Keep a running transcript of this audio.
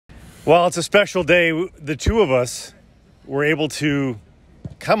Well, it's a special day. The two of us were able to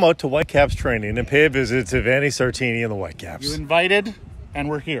come out to Whitecaps training and pay a visit to Vanni Sartini and the Whitecaps. You invited, and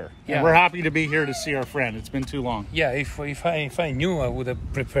we're here. Yeah. And we're happy to be here to see our friend. It's been too long. Yeah, if I knew, I would have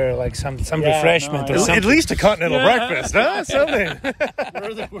prepared like some refreshment or something. At least a continental breakfast, huh? Something.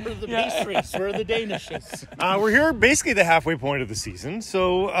 We're the pastries. We're the Danishes. We're here basically the halfway point of the season.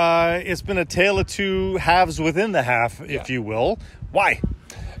 So it's been a tale of two halves within the half, if you will. Why?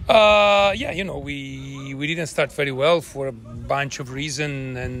 We didn't start very well for a bunch of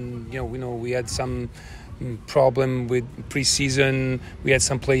reasons, and we had some problem with preseason. We had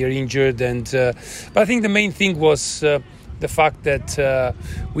some player injured, but I think the main thing was the fact that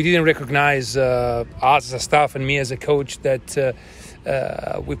we didn't recognize us as a staff and me as a coach that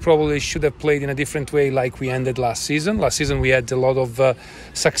we probably should have played in a different way like we ended last season. Last season we had a lot of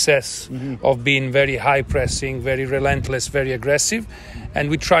success of being very high pressing, very relentless, very aggressive, and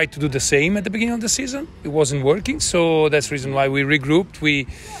we tried to do the same at the beginning of the season. It wasn't working, so that's the reason why we regrouped. We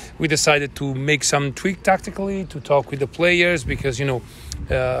decided to make some tweak tactically, to talk with the players, because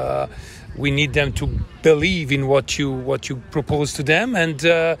we need them to believe in what you propose to them, and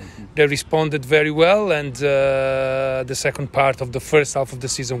they responded very well. And the second part of the first half of the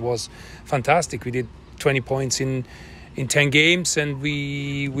season was fantastic. We did 20 points in 10 games, and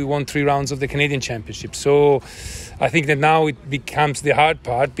we won 3 rounds of the Canadian Championship. So I think that now it becomes the hard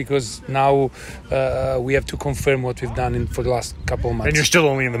part, because now we have to confirm what we've done for the last couple of months. And you're still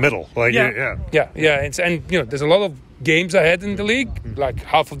only in the middle. Yeah. There's a lot of games ahead in the league, like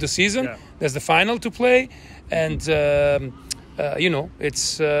half of the season. Yeah. There's the final to play, and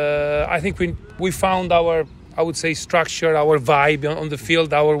I think we found our, I would say, structure, our vibe on the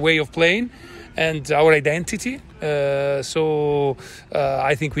field, our way of playing, and our identity. So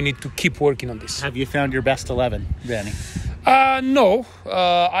I think we need to keep working on this. Have you found your best 11, Vanni? No,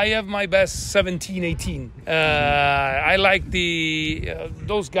 I have my best 17, 18. I like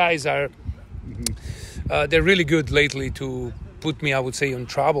those guys are. They're really good lately to put me, I would say, on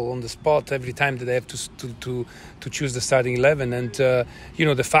trouble on the spot every time that I have to choose the starting 11. And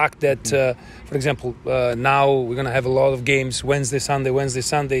the fact that, for example, now we're gonna have a lot of games Wednesday,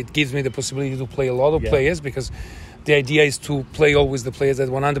 Sunday. It gives me the possibility to play a lot of players, because the idea is to play always the players that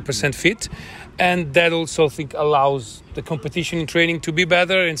 100% fit, and that also I think allows the competition in training to be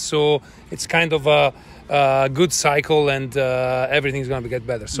better. And so it's kind of a good cycle, and everything's gonna get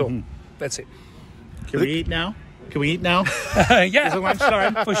better. So that's it. Can we eat now? Yeah, is it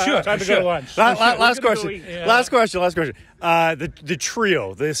lunchtime? For sure. Time to go to lunch. Last question. The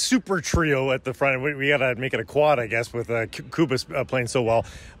trio, the super trio at the front. We got to make it a quad, I guess, with Kubas playing so well.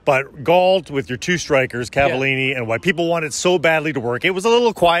 But Gault with your 2 strikers, Cavallini and White. People wanted so badly to work. It was a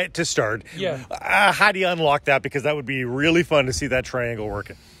little quiet to start. Yeah. How do you unlock that? Because that would be really fun to see that triangle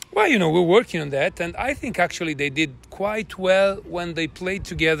working. Well, we're working on that, and I think actually they did quite well when they played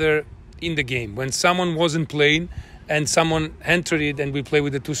together in the game, when someone wasn't playing and someone entered it, and we play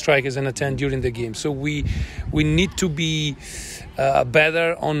with the 2 strikers and a 10 during the game. So we need to be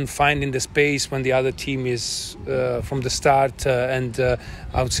better on finding the space when the other team is from the start, and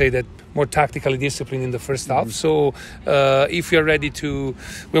I would say that more tactically disciplined in the first half. So if we are ready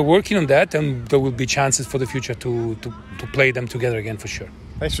we're working on that, and there will be chances for the future to play them together again for sure.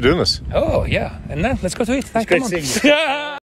 Thanks for doing this. Oh yeah, and then let's go to it. It's great seeing you.